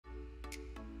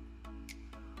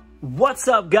What's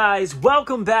up, guys?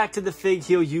 Welcome back to the Fig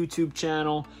Heel YouTube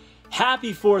channel.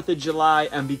 Happy 4th of July,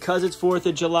 and because it's 4th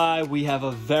of July, we have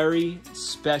a very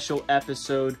special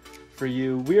episode for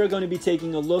you. We are going to be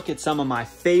taking a look at some of my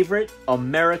favorite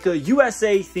America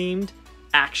USA themed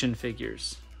action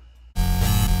figures.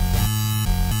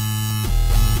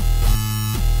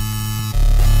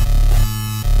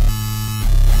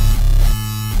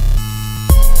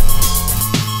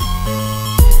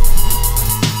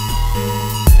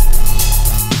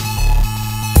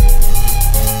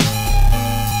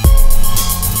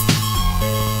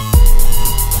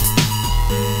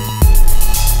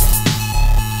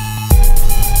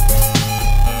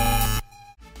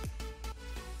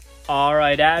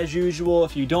 Alright, as usual,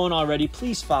 if you don't already,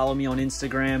 please follow me on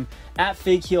Instagram at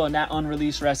Fig Heel and at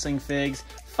Unreleased Wrestling Figs.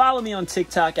 Follow me on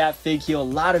TikTok at Fig Heel. A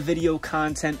lot of video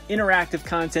content, interactive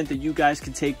content that you guys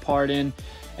can take part in.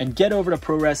 And get over to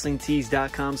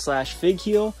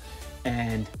ProWrestlingTees.com/FigHeel.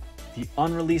 And the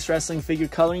Unreleased Wrestling Figure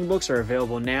coloring books are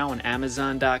available now on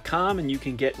Amazon.com. And you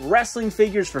can get wrestling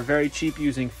figures for very cheap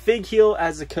using Fig Heel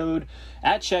as a code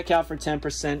at checkout for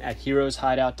 10% at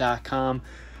HeroesHideout.com.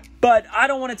 But I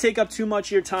don't want to take up too much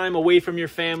of your time away from your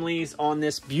families on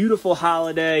this beautiful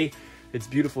holiday. It's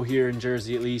beautiful here in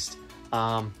Jersey, at least.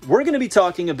 We're going to be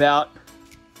talking about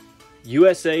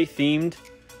USA-themed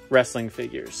wrestling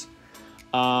figures.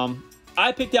 I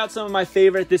picked out some of my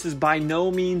favorite. This is by no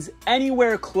means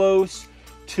anywhere close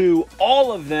to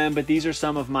all of them, but these are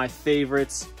some of my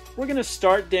favorites. We're going to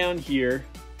start down here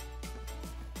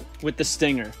with the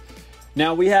Stinger.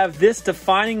 Now we have this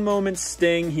defining moment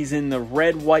Sting. He's in the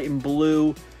red, white, and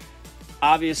blue.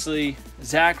 Obviously,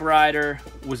 Zack Ryder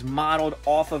was modeled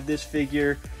off of this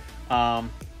figure.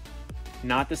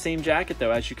 Not the same jacket,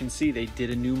 though. As you can see, they did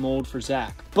a new mold for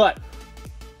Zack. But,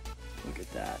 look at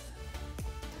that.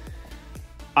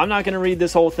 I'm not going to read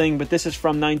this whole thing, but this is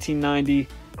from 1990,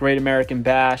 Great American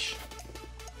Bash.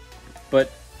 But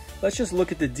let's just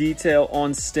look at the detail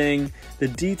on Sting. The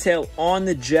detail on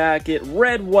the jacket,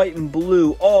 red, white, and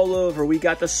blue all over. We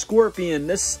got the Scorpion.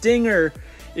 The Stinger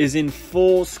is in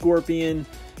full Scorpion.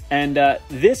 And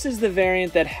this is the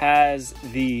variant that has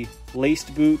the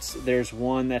laced boots. There's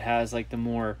one that has like the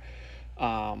more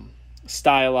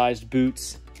stylized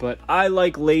boots. But I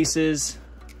like laces.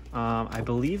 I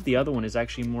believe the other one is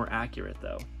actually more accurate,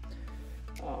 though.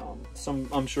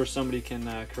 I'm sure somebody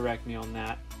can correct me on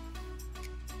that.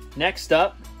 Next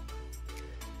up,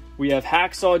 we have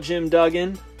Hacksaw Jim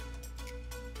Duggan.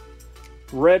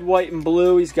 Red, white, and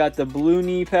blue. He's got the blue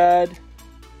knee pad.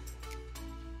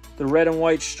 The red and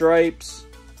white stripes.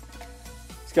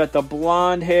 He's got the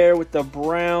blonde hair with the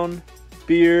brown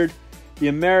beard. The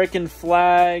American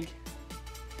flag.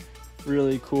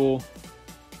 Really cool.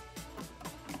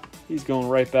 He's going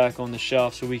right back on the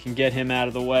shelf so we can get him out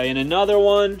of the way. And another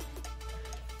one,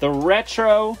 the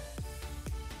retro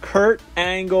Kurt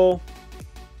Angle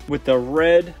with the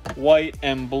red, white,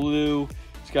 and blue.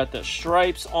 He's got the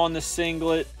stripes on the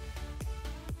singlet.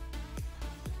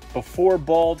 Before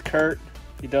bald Kurt,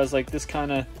 he does like this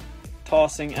kind of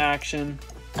tossing action.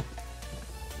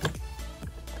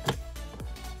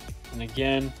 And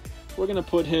again, we're going to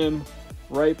put him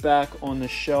right back on the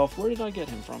shelf. Where did I get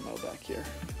him from? Oh, back here.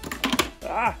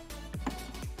 Ah!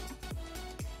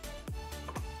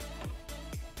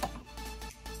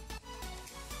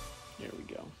 Here we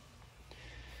go.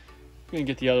 I'm going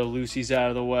to get the other Lucy's out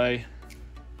of the way.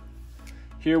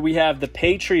 Here we have the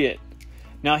Patriot.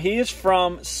 Now, he is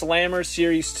from Slammer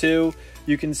Series 2.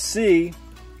 You can see,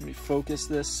 let me focus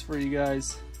this for you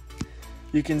guys.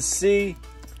 You can see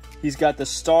he's got the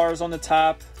stars on the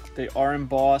top. They are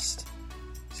embossed.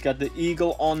 He's got the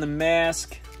eagle on the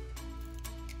mask.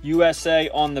 USA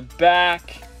on the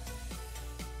back.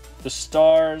 The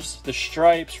stars, the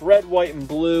stripes, red, white, and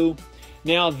blue.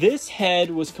 Now, this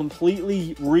head was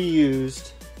completely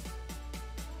reused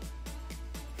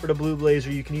for the Blue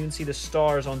Blazer. You can even see the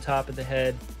stars on top of the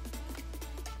head.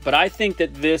 But I think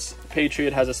that this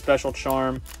Patriot has a special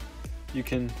charm. You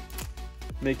can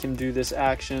make him do this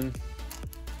action.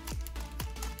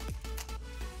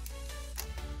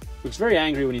 Looks very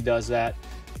angry when he does that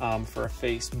for a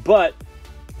face. But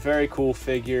very cool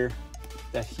figure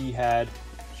that he had.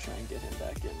 Let's try and get him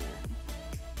back in there.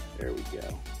 There we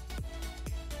go.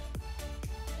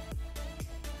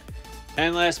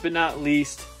 And last but not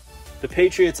least, the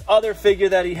Patriot's other figure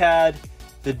that he had,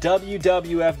 the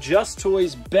WWF Just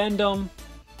Toys Bend-Em.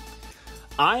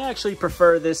 I actually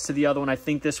prefer this to the other one. I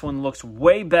think this one looks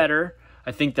way better.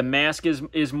 I think the mask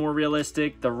is more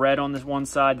realistic. The red on this one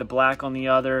side, the black on the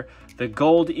other. The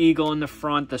gold eagle in the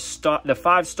front, the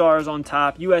 5 stars on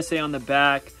top, USA on the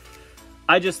back.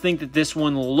 I just think that this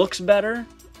one looks better.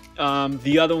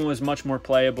 The other one was much more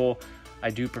playable. I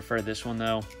do prefer this one,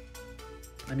 though.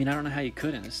 I mean, I don't know how you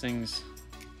couldn't. This thing's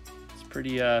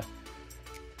pretty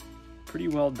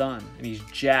well done. And he's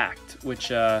jacked, which,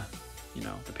 you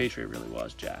know, the Patriot really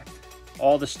was jacked.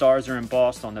 All the stars are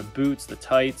embossed on the boots, the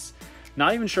tights.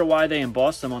 Not even sure why they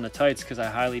embossed them on the tights, because I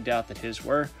highly doubt that his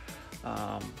were.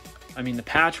 I mean, the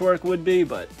patchwork would be,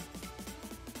 but...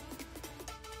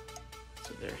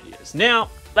 So there he is. Now,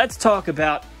 let's talk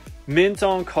about mint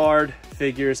on card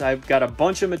figures. I've got a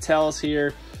bunch of Mattels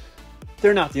here.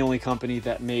 They're not the only company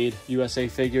that made USA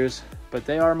figures, but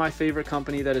they are my favorite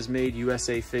company that has made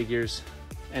USA figures.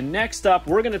 And next up,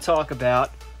 we're going to talk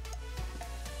about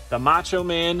the Macho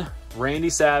Man Randy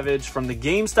Savage from the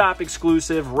GameStop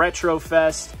exclusive Retro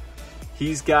Fest.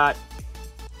 He's got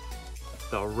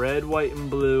the red, white, and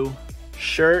blue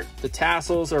shirt. The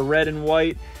tassels are red and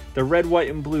white. The red, white,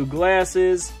 and blue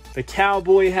glasses. The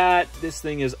cowboy hat. This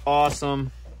thing is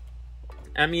awesome.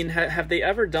 I mean, have they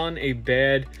ever done a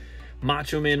bad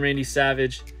Macho Man Randy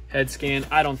Savage head scan?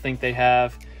 I don't think they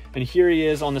have. And here he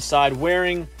is on the side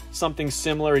wearing something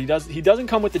similar. He doesn't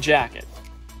come with the jacket.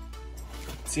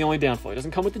 It's the only downfall. He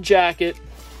doesn't come with the jacket.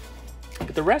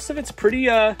 But the rest of it's pretty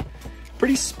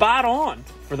spot on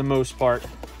for the most part.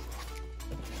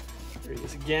 There he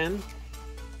is again.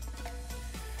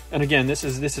 And again, this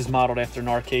is modeled after an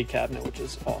arcade cabinet, which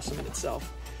is awesome in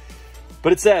itself.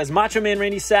 But it says, Macho Man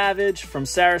Randy Savage from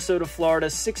Sarasota, Florida,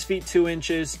 6 feet 2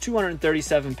 inches,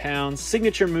 237 pounds.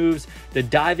 Signature moves, the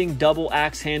diving double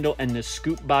axe handle and the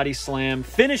scoop body slam.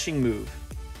 Finishing move,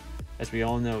 as we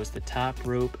all know, is the top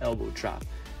rope elbow drop.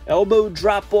 Elbow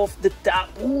drop off the top.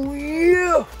 Ooh,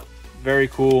 yeah! Very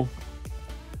cool.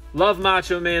 Love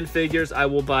Macho Man figures. I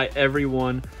will buy every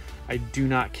one. I do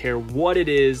not care what it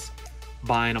is,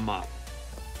 buying them up.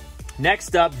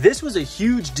 Next up, this was a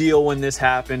huge deal when this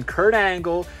happened. Kurt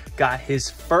Angle got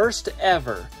his first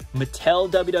ever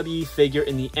Mattel WWE figure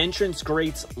in the Entrance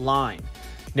Greats line.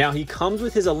 Now, he comes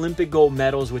with his Olympic gold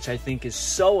medals, which I think is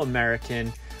so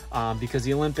American, because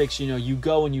the Olympics, you know, you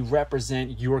go and you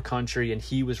represent your country, and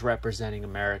he was representing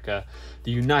America,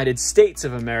 the United States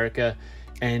of America.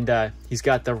 And he's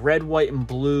got the red, white, and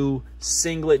blue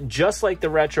singlet, just like the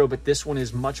retro, but this one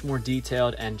is much more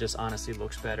detailed and just honestly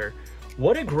looks better.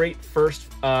 What a great first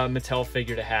Mattel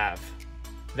figure to have.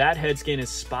 That head scan is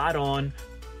spot on.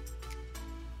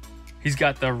 He's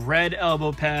got the red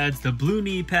elbow pads, the blue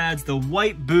knee pads, the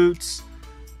white boots.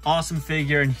 Awesome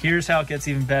figure. And here's how it gets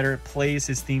even better. It plays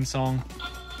his theme song.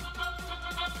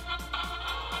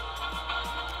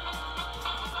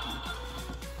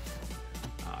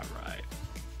 All right.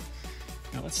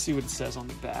 Now let's see what it says on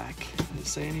the back. Does it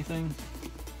say anything?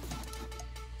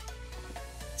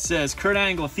 Says Kurt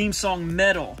Angle theme song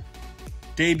medal,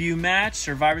 debut match,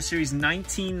 Survivor Series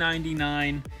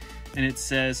 1999, and it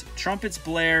says trumpets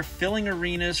blare, filling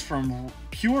arenas from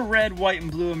pure red, white,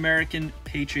 and blue American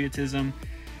patriotism.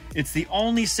 It's the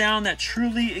only sound that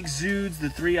truly exudes the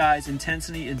three eyes: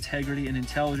 intensity, integrity, and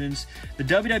intelligence. The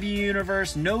WWE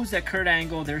Universe knows that Kurt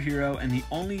Angle, their hero, and the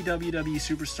only WWE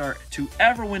superstar to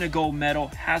ever win a gold medal,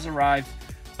 has arrived.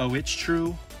 Oh, it's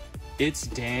true. It's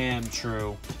damn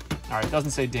true. All right, it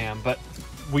doesn't say damn, but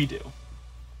we do.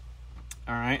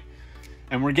 All right,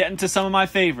 and we're getting to some of my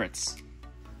favorites.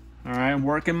 All right, I'm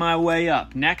working my way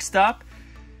up. Next up,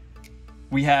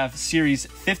 we have Series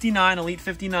 59, Elite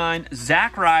 59,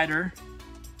 Zack Ryder.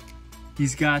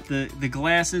 He's got the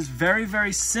glasses, very,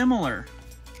 very similar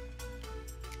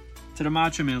to the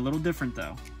Macho Man, a little different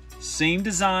though. Same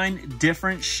design,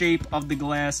 different shape of the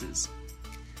glasses.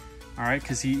 All right,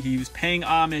 because he was paying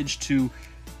homage to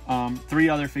 3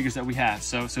 other figures that we have.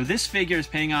 So this figure is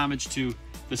paying homage to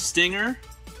the Stinger,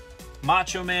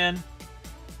 Macho Man,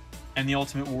 and the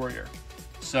Ultimate Warrior.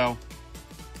 So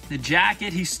the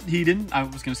jacket, he didn't, I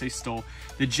was going to say stole.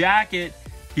 The jacket,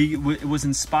 was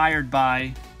inspired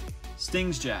by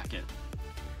Sting's jacket.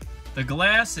 The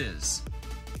glasses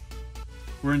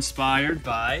were inspired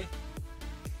by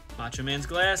Macho Man's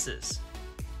glasses.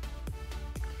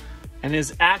 And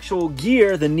his actual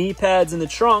gear, the knee pads and the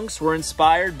trunks, were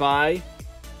inspired by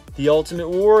the Ultimate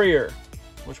Warrior,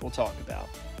 which we'll talk about.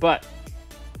 But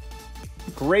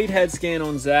great head scan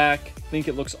on Zack. I think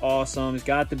it looks awesome. He's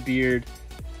got the beard.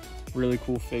 Really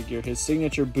cool figure. His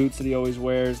signature boots that he always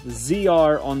wears. The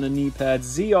ZR on the knee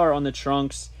pads. ZR on the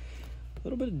trunks. A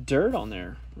little bit of dirt on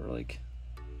there. Or like,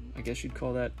 I guess you'd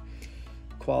call that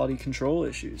quality control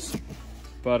issues.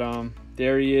 But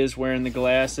there he is wearing the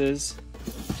glasses.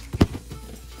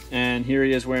 And here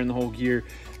he is wearing the whole gear.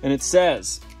 And it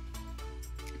says,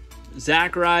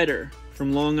 Zack Ryder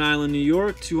from Long Island, New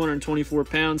York, 224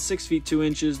 pounds, 6 feet 2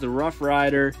 inches, the Rough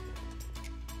Rider.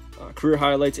 career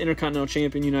highlights: Intercontinental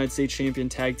Champion, United States Champion,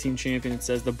 Tag Team Champion. It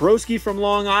says, the Broski from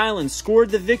Long Island scored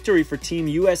the victory for Team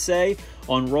USA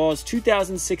on Raw's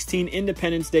 2016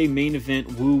 Independence Day main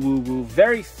event. Woo, woo, woo.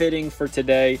 Very fitting for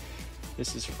today.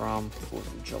 This is from the 4th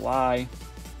of July.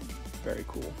 Very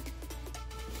cool.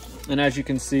 And as you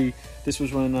can see, this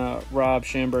was when Rob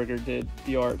Schamberger did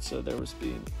the art, so there was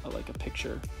being like a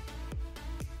picture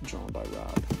drawn by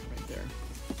Rob right there.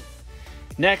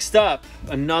 Next up,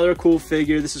 another cool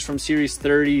figure. This is from Series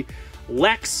 30,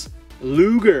 Lex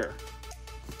Luger.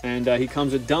 And he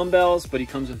comes with dumbbells, but he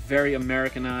comes with very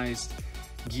Americanized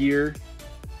gear.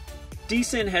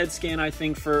 Decent head scan, I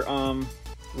think, for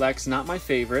Lex. Not my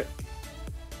favorite.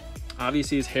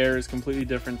 Obviously, his hair is completely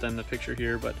different than the picture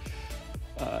here, but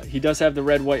he does have the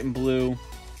red, white, and blue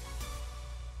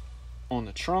on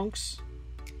the trunks,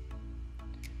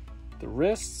 the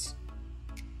wrists,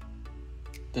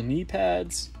 the knee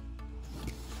pads.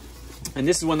 And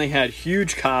this is when they had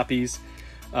huge copies,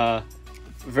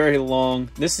 very long.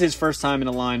 This is his first time in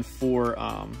a line for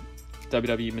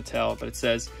WWE Mattel, but it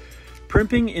says,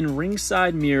 primping in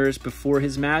ringside mirrors before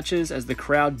his matches as the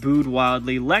crowd booed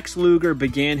wildly, Lex Luger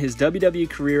began his WWE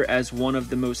career as one of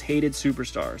the most hated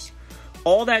superstars.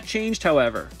 All that changed,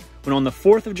 however, when on the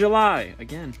 4th of July,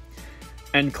 again,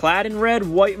 and clad in red,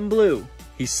 white, and blue,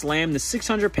 he slammed the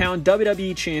 600-pound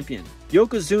WWE champion,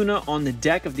 Yokozuna, on the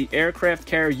deck of the aircraft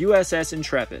carrier USS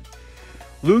Intrepid.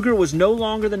 Luger was no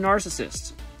longer the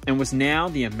narcissist and was now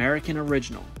the American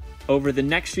original. Over the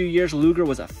next few years, Luger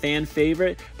was a fan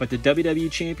favorite, but the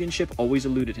WWE Championship always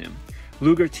eluded him.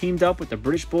 Luger teamed up with the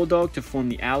British Bulldog to form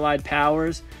the Allied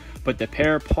Powers, but the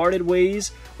pair parted ways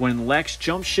when Lex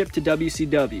jumped ship to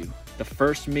WCW, the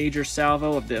first major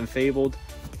salvo of the enfabled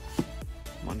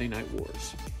Monday Night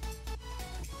Wars.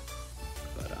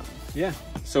 But yeah,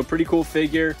 so pretty cool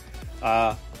figure.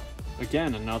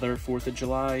 Again, another 4th of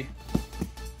July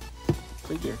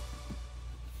figure.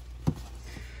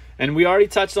 And we already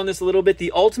touched on this a little bit.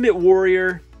 The Ultimate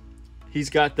Warrior,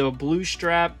 he's got the blue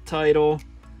strap title,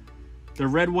 the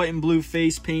red, white, and blue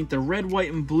face paint, the red,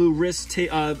 white, and blue wrist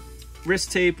tape.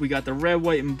 We got the red,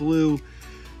 white, and blue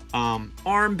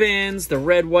armbands, the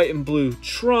red, white, and blue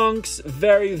trunks.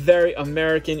 Very, very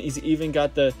American. He's even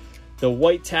got the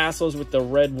white tassels with the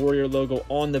red Warrior logo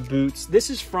on the boots. This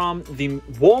is from the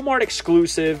Walmart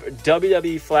exclusive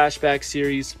WWE Flashback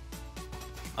Series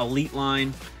Elite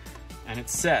line. And it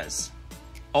says,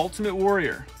 Ultimate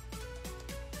Warrior,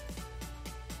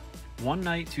 1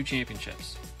 night, 2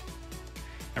 championships.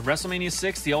 At WrestleMania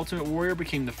 6, the Ultimate Warrior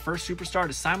became the first superstar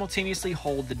to simultaneously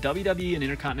hold the WWE and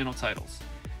Intercontinental titles.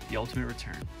 The Ultimate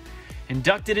Return.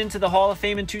 Inducted into the Hall of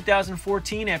Fame in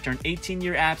 2014 after an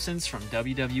 18-year absence from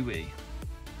WWE.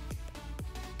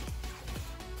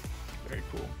 Very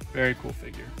cool. Very cool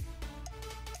figure.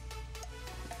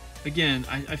 Again,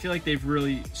 I feel like they've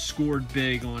really scored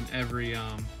big on every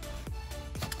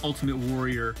Ultimate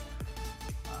Warrior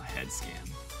head scan.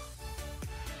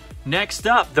 Next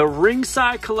up, the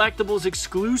Ringside Collectibles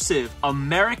exclusive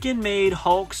American-made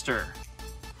Hulkster.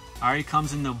 Alright,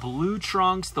 comes in the blue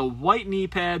trunks, the white knee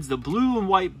pads, the blue and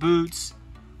white boots,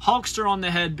 Hulkster on the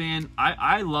headband.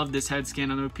 I love this head scan.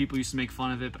 I know people used to make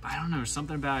fun of it, but I don't know,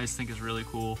 something about it I just think is really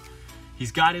cool.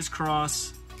 He's got his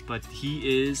cross, but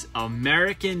he is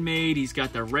American-made. He's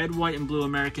got the red, white, and blue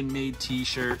American-made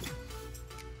t-shirt.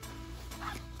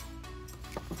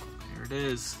 There it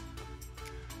is.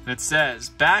 And it says,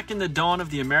 back in the dawn of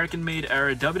the American-made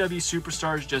era, WWE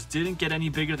superstars just didn't get any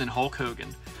bigger than Hulk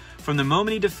Hogan. From the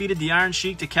moment he defeated the Iron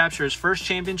Sheik to capture his first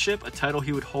championship, a title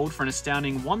he would hold for an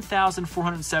astounding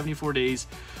 1,474 days,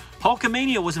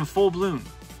 Hulkamania was in full bloom.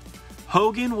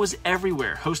 Hogan was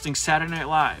everywhere, hosting Saturday Night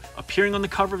Live, appearing on the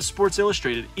cover of Sports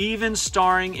Illustrated, even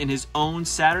starring in his own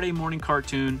Saturday morning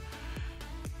cartoon.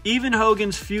 Even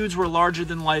Hogan's feuds were larger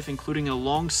than life, including a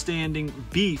long-standing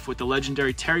beef with the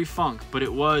legendary Terry Funk, but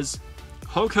it was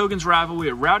Hulk Hogan's rivalry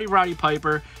with Rowdy Roddy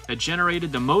Piper that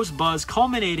generated the most buzz,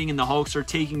 culminating in the Hulkster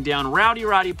taking down Rowdy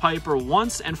Roddy Piper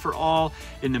once and for all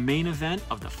in the main event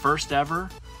of the first ever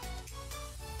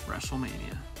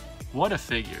WrestleMania. What a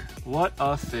figure. What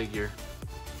a figure.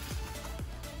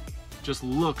 Just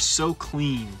looks so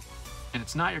clean. And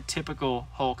it's not your typical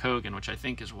Hulk Hogan, which I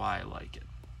think is why I like it.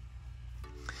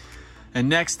 And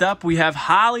next up, we have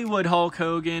Hollywood Hulk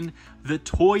Hogan, the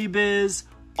Toy Biz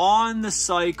on the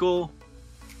cycle.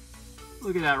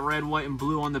 Look at that red, white, and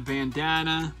blue on the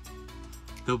bandana.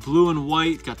 The blue and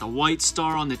white, got the white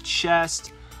star on the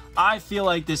chest. I feel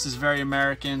like this is very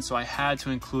American, so I had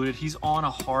to include it. He's on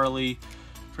a Harley.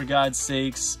 For God's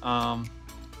sakes,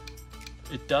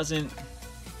 it doesn't.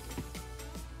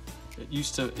 It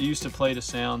used to play the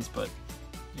sounds, but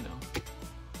you know,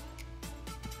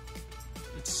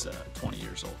 He's 20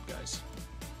 years old, guys.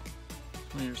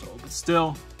 20 years old, but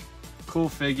still, cool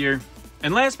figure.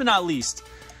 And last but not least,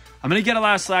 I'm going to get a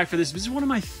lot of slack for this. This is one of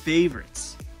my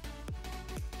favorites.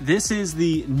 This is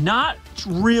the not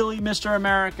really Mr.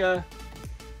 America,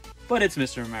 but it's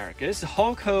Mr. America. This is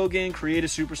Hulk Hogan, Create a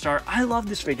Superstar. I love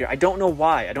this figure. I don't know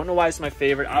why. I don't know why it's my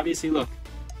favorite. Obviously, look,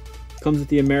 comes with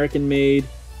the American-made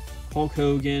Hulk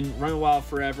Hogan, Run Wild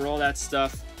Forever, all that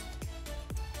stuff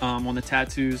on the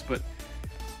tattoos. But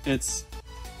it's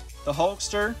the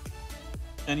Hulkster,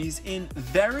 and he's in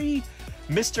very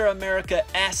Mr.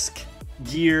 America-esque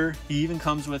gear. He even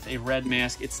comes with a red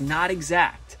mask. It's not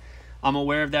exact. I'm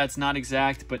aware of that. It's not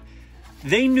exact, but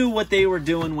they knew what they were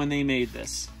doing when they made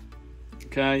this.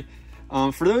 Okay,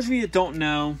 for those of you that don't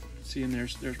know, see, and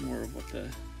there's more of what the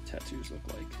tattoos look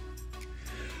like.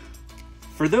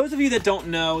 For those of you that don't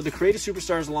know, the Create a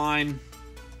Superstars line,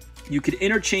 you could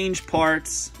interchange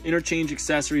parts, interchange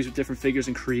accessories with different figures,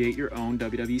 and create your own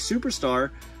WWE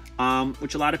superstar,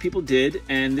 which a lot of people did,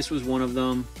 and this was one of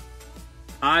them.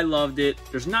 I loved it.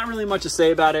 There's not really much to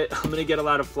say about it. I'm gonna get a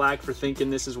lot of flack for thinking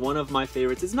this is one of my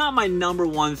favorites. It's not my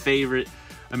 #1 favorite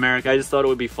America. I just thought it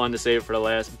would be fun to save it for the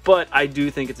last, but I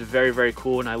do think it's very, very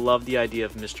cool, and I love the idea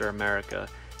of Mr. America,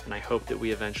 and I hope that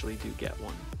we eventually do get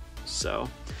one. So,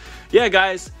 yeah,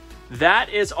 guys, that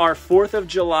is our 4th of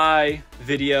July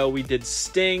video. We did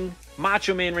Sting,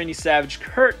 Macho Man Randy Savage,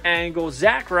 Kurt Angle,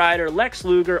 Zack Ryder, Lex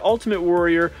Luger, Ultimate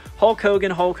Warrior, Hulk Hogan,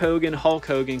 Hulk Hogan, Hulk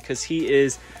Hogan, because he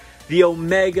is the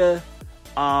Omega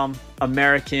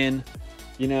American.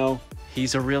 You know,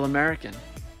 he's a real American.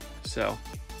 So,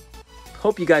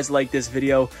 hope you guys like this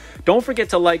video. Don't forget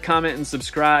to like, comment, and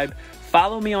subscribe.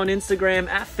 Follow me on Instagram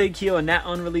at FigHeel and at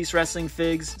Unreleased Wrestling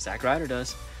Figs. Zack Ryder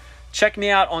does. Check me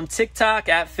out on TikTok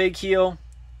at FigHeel.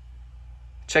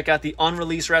 Check out the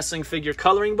Unreleased Wrestling Figure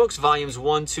Coloring Books, Volumes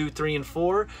 1, 2, 3, and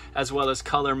 4, as well as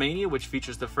Color Mania, which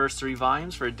features the first 3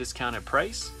 volumes for a discounted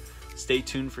price. Stay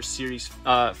tuned for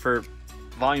for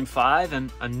Volume 5 and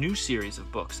a new series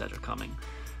of books that are coming.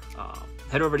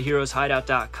 Head over to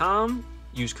heroeshideout.com.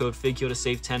 Use code FigHeel to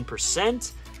save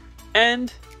 10%.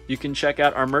 And you can check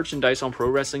out our merchandise on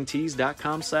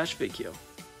ProWrestlingTees.com/FigHeel.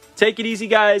 Take it easy,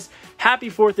 guys. Happy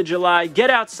 4th of July. Get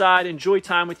outside, enjoy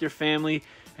time with your family,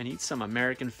 and eat some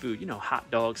American food. You know,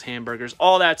 hot dogs, hamburgers,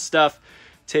 all that stuff.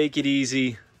 Take it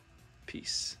easy.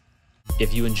 Peace.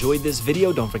 If you enjoyed this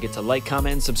video, don't forget to like,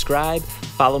 comment, and subscribe.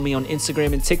 Follow me on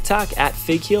Instagram and TikTok at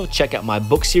FigHeel. Check out my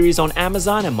book series on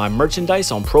Amazon and my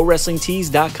merchandise on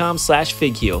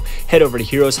ProWrestlingTees.com/FigHeel. Head over to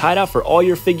Heroes Hideout for all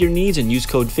your figure needs and use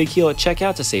code FigHeel at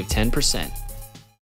checkout to save 10%.